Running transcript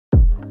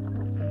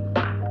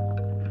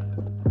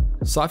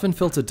Siphon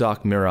Filter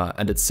Dark Mirror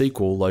and its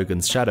sequel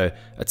Logan's Shadow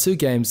are two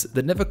games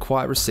that never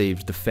quite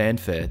received the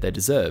fanfare they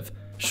deserve.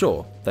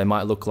 Sure, they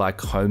might look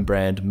like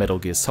home-brand Metal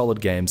Gear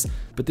Solid games,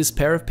 but this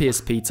pair of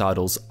PSP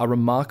titles are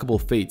remarkable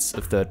feats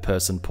of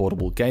third-person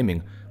portable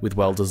gaming, with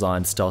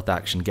well-designed stealth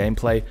action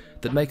gameplay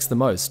that makes the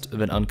most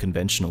of an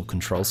unconventional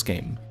control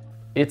scheme.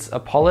 It's a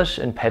polish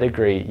and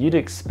pedigree you'd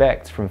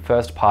expect from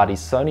first-party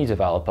Sony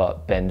developer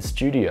Bend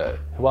Studio,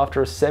 who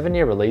after a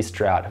 7-year release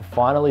drought have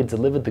finally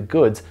delivered the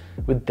goods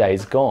with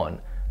Days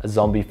Gone, a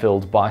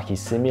zombie-filled bikie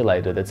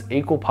simulator that's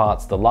equal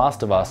parts The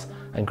Last of Us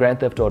and Grand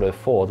Theft Auto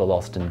 4 The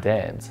Lost and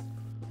Damned.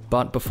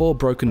 But before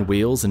broken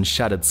wheels and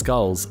shattered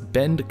skulls,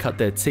 Bend cut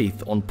their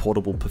teeth on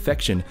portable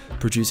perfection,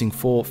 producing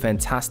 4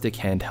 fantastic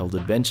handheld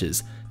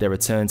adventures. Their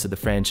return to the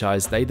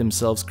franchise they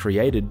themselves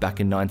created back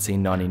in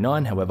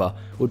 1999, however,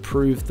 would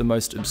prove the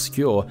most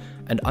obscure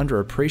and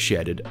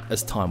underappreciated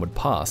as time would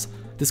pass.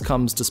 This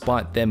comes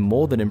despite their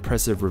more than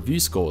impressive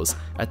review scores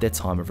at their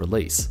time of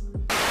release.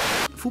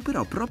 Fu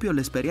però proprio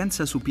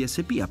l'esperienza su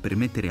PSP a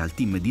permettere al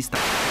team di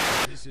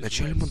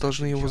Вначале мы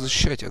должны его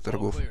защищать от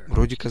врагов.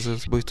 Вроде,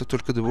 казалось бы, это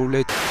только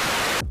добавляет.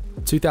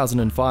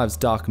 2005's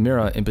Dark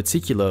Mirror in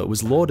particular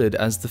was lauded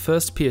as the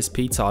first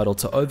PSP title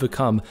to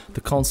overcome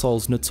the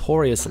console's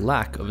notorious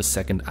lack of a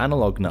second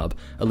analog nub,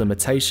 a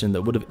limitation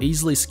that would have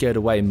easily scared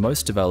away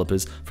most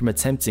developers from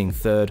attempting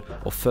third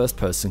or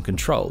first-person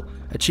control.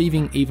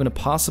 Achieving even a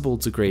passable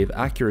degree of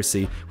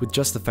accuracy with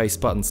just the face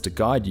buttons to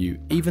guide you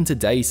even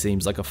today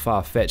seems like a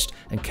far-fetched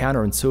and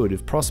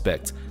counterintuitive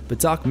prospect, but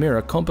Dark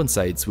Mirror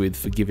compensates with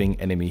forgiving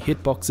enemy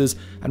hitboxes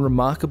and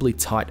remarkably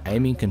tight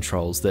aiming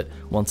controls that,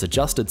 once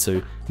adjusted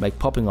to, make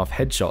popping off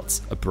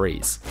headshots a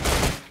breeze.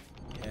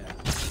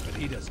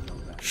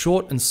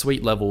 Short and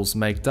sweet levels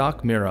make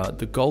Dark Mirror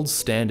the gold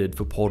standard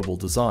for portable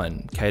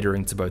design,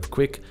 catering to both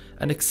quick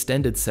and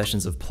extended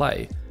sessions of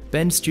play.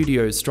 Bend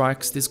Studio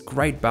strikes this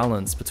great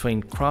balance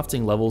between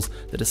crafting levels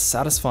that are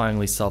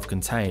satisfyingly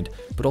self-contained,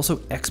 but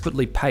also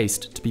expertly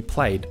paced to be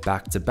played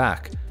back to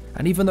back.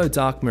 And even though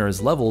Dark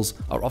Mirror's levels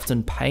are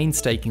often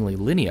painstakingly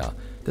linear,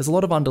 there's a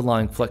lot of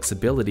underlying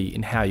flexibility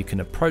in how you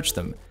can approach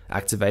them,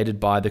 activated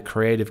by the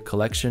creative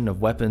collection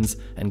of weapons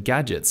and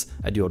gadgets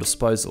at your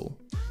disposal.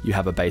 You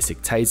have a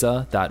basic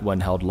taser that, when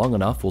held long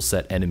enough, will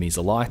set enemies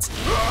alight,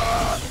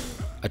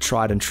 a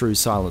tried and true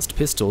silenced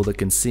pistol that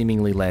can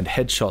seemingly land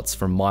headshots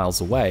from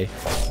miles away,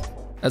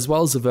 as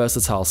well as a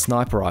versatile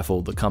sniper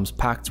rifle that comes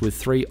packed with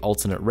 3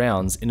 alternate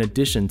rounds in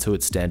addition to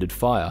its standard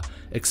fire.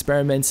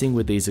 Experimenting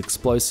with these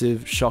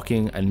explosive,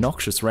 shocking, and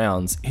noxious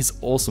rounds is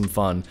awesome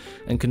fun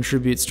and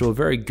contributes to a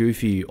very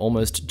goofy,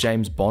 almost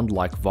James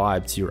Bond-like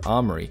vibe to your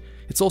armory.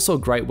 It's also a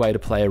great way to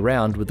play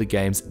around with the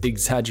game's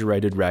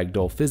exaggerated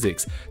ragdoll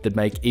physics that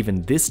make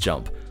even this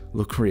jump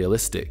look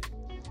realistic.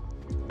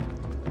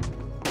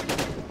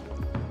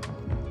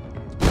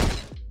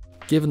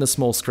 Given the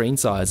small screen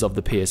size of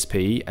the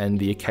PSP and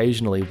the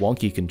occasionally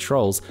wonky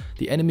controls,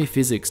 the enemy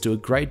physics do a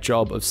great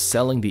job of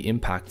selling the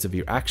impact of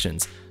your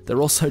actions.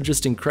 They're also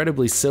just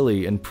incredibly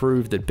silly and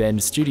prove that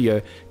Bend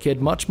Studio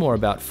cared much more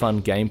about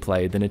fun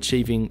gameplay than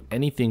achieving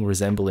anything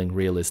resembling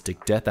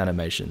realistic death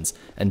animations,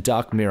 and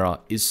Dark Mirror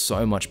is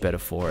so much better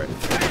for it.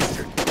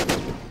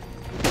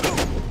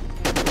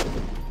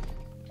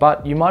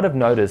 But you might have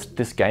noticed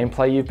this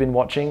gameplay you've been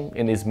watching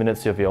in these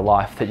minutes of your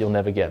life that you'll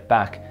never get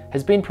back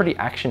has been pretty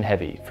action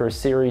heavy for a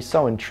series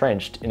so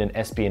entrenched in an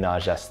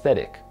espionage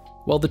aesthetic.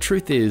 Well, the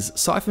truth is,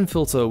 Siphon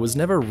Filter was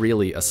never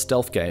really a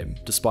stealth game,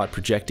 despite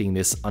projecting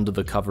this under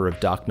the cover of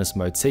darkness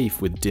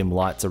motif with dim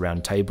lights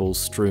around tables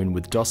strewn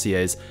with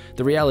dossiers.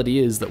 The reality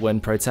is that when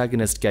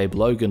protagonist Gabe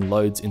Logan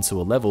loads into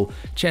a level,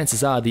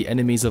 chances are the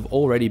enemies have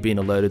already been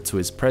alerted to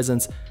his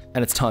presence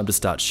and it's time to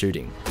start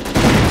shooting.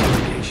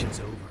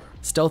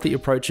 Stealthy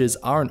approaches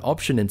are an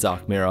option in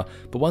Dark Mirror,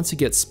 but once you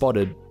get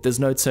spotted, there's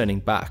no turning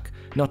back.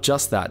 Not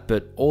just that,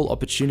 but all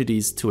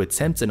opportunities to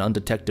attempt an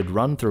undetected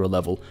run through a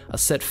level are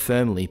set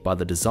firmly by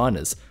the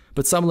designers.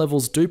 But some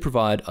levels do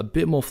provide a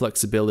bit more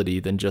flexibility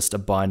than just a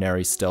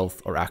binary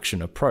stealth or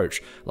action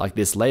approach, like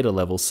this later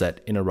level set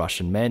in a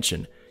Russian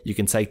mansion. You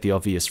can take the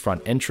obvious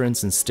front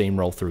entrance and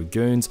steamroll through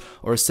goons,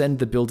 or ascend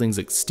the building's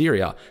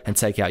exterior and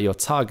take out your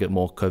target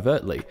more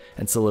covertly,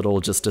 until it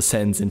all just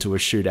descends into a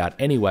shootout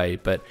anyway,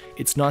 but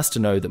it's nice to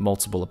know that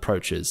multiple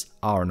approaches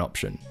are an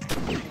option.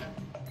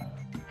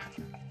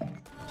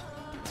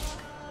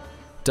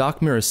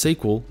 Dark Mirror's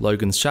sequel,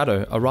 Logan's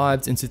Shadow,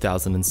 arrived in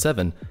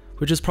 2007,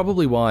 which is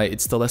probably why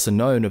it's the lesser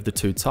known of the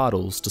two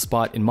titles,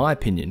 despite, in my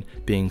opinion,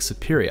 being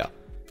superior.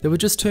 There were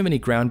just too many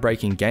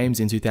groundbreaking games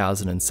in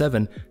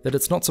 2007 that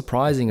it's not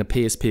surprising a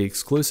PSP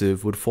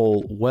exclusive would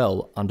fall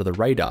well under the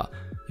radar.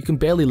 You can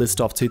barely list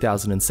off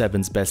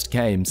 2007's best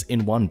games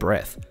in one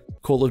breath.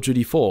 Call of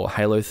Duty 4,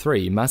 Halo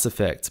 3, Mass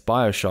Effect,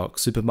 Bioshock,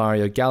 Super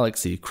Mario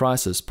Galaxy,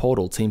 Crysis,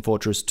 Portal, Team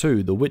Fortress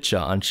 2, The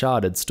Witcher,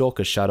 Uncharted,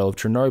 Stalker, Shadow of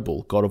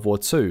Chernobyl, God of War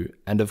 2,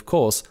 and of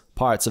course,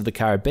 Pirates of the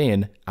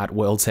Caribbean at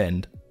World's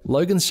End.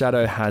 Logan's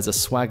Shadow has a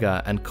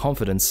swagger and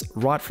confidence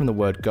right from the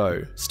word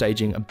go,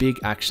 staging a big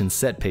action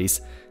set piece,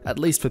 at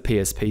least for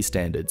PSP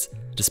standards.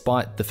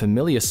 Despite the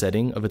familiar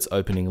setting of its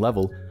opening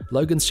level,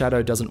 Logan's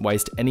Shadow doesn't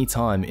waste any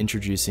time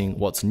introducing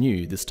what's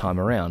new this time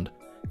around.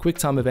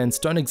 QuickTime events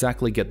don't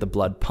exactly get the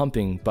blood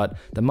pumping, but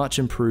the much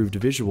improved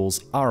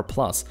visuals are a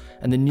plus,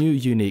 and the new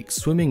unique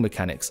swimming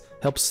mechanics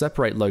help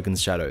separate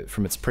Logan's Shadow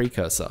from its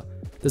precursor.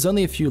 There's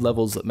only a few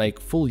levels that make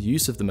full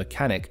use of the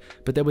mechanic,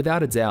 but they're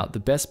without a doubt the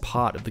best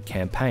part of the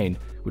campaign,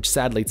 which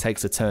sadly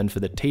takes a turn for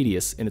the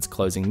tedious in its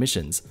closing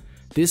missions.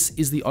 This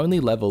is the only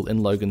level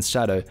in Logan's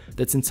Shadow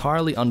that's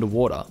entirely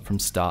underwater from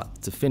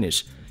start to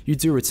finish. You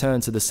do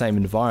return to the same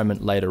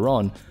environment later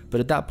on, but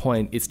at that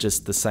point it's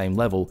just the same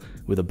level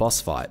with a boss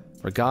fight.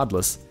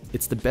 Regardless,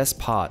 it's the best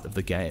part of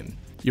the game.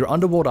 Your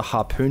underwater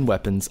harpoon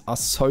weapons are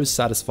so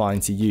satisfying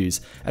to use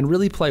and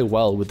really play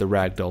well with the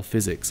ragdoll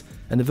physics,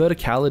 and the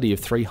verticality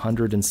of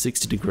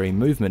 360-degree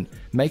movement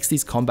makes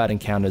these combat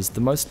encounters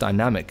the most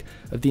dynamic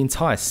of the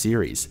entire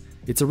series.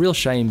 It's a real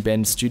shame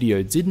Bend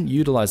Studio didn't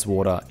utilize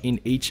water in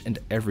each and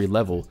every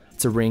level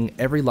to wring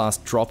every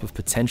last drop of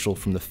potential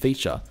from the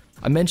feature.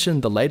 I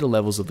mentioned the later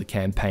levels of the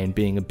campaign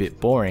being a bit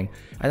boring,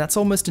 and that's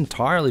almost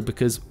entirely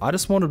because I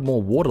just wanted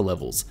more water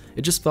levels.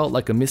 It just felt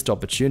like a missed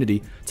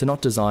opportunity to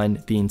not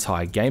design the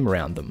entire game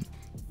around them.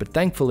 But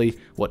thankfully,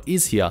 what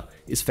is here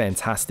is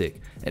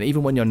fantastic, and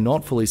even when you're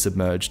not fully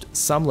submerged,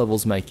 some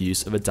levels make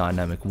use of a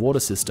dynamic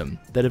water system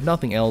that if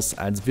nothing else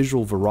adds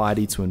visual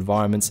variety to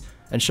environments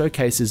and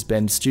showcases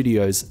Bend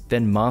Studios'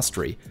 then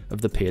mastery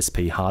of the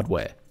PSP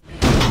hardware.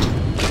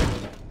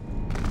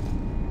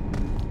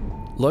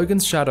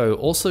 Logan's Shadow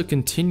also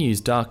continues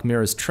Dark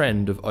Mirror's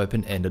trend of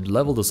open-ended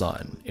level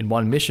design. In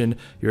one mission,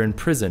 you're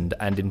imprisoned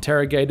and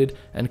interrogated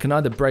and can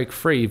either break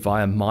free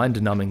via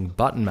mind-numbing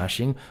button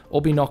mashing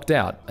or be knocked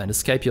out and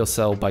escape your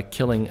cell by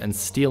killing and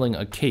stealing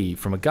a key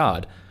from a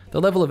guard. The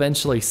level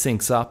eventually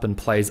syncs up and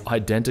plays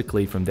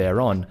identically from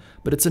there on,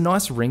 but it's a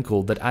nice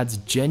wrinkle that adds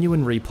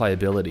genuine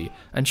replayability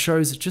and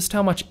shows just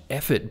how much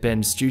effort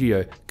Bend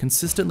Studio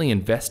consistently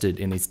invested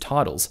in these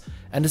titles,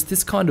 and it's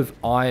this kind of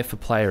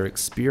eye-for-player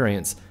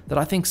experience that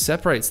I think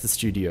separates the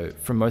studio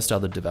from most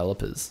other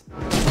developers.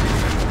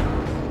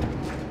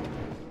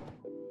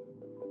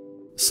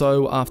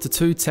 So after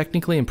two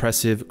technically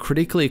impressive,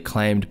 critically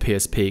acclaimed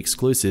PSP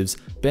exclusives,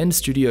 Bend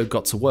Studio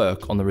got to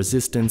work on the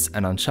Resistance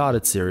and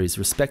Uncharted series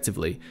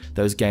respectively,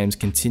 those games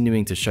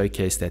continuing to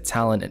showcase their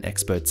talent and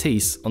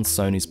expertise on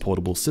Sony's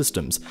portable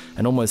systems,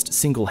 and almost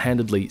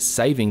single-handedly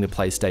saving the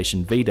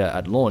PlayStation Vita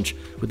at launch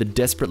with a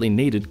desperately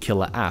needed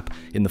killer app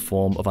in the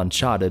form of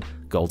Uncharted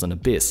Golden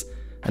Abyss.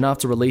 And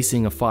after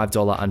releasing a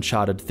 $5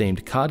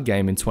 Uncharted-themed card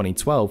game in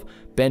 2012,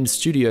 Bend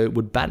Studio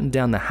would batten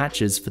down the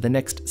hatches for the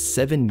next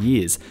 7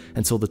 years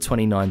until the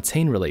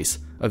 2019 release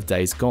of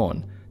Days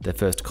Gone, their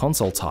first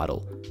console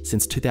title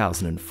since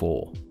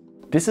 2004.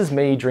 This is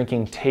me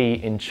drinking tea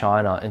in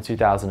China in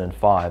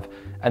 2005,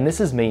 and this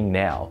is me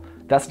now.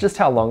 That's just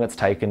how long it's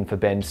taken for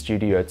Bend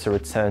Studio to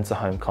return to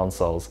home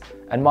consoles,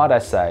 and might I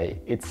say,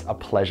 it's a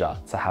pleasure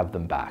to have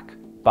them back.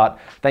 But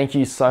thank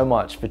you so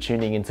much for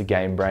tuning into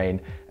Game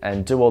Brain,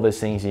 and do all those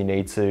things you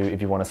need to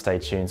if you want to stay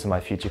tuned to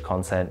my future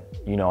content.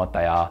 You know what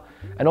they are.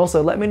 And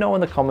also let me know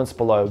in the comments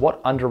below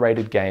what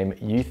underrated game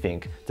you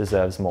think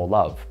deserves more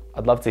love.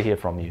 I'd love to hear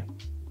from you.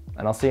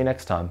 And I'll see you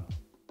next time.